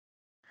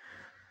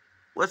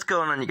What's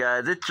going on, you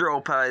guys? It's your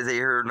old pal Isaiah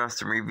here with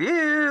some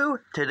review.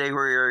 Today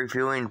we're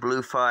reviewing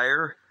Blue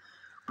Fire.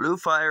 Blue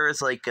Fire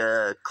is like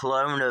a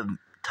clone of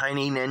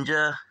Tiny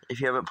Ninja.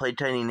 If you haven't played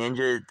Tiny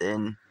Ninja,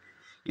 then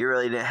you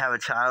really didn't have a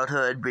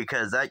childhood,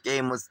 because that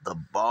game was the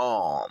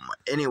bomb.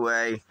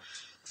 Anyway,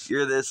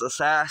 you're this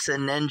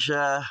assassin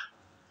ninja,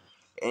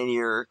 and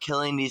you're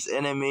killing these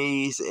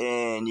enemies,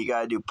 and you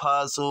gotta do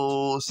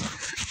puzzles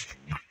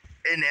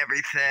and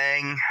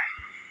everything.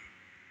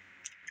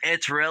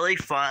 It's really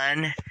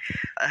fun.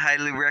 I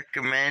highly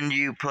recommend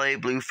you play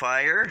Blue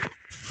Fire,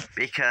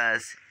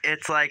 because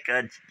it's like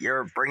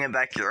you're bringing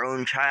back your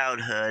own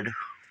childhood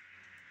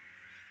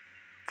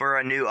for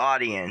a new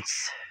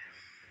audience.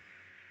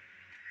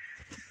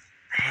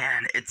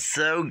 Man, it's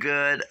so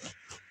good.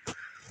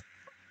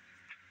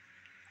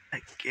 A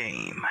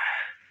game.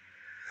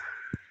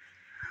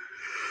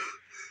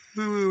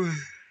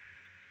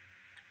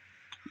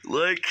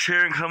 Like,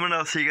 share, and comment.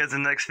 I'll see you guys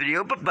in the next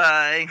video.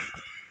 Bye-bye.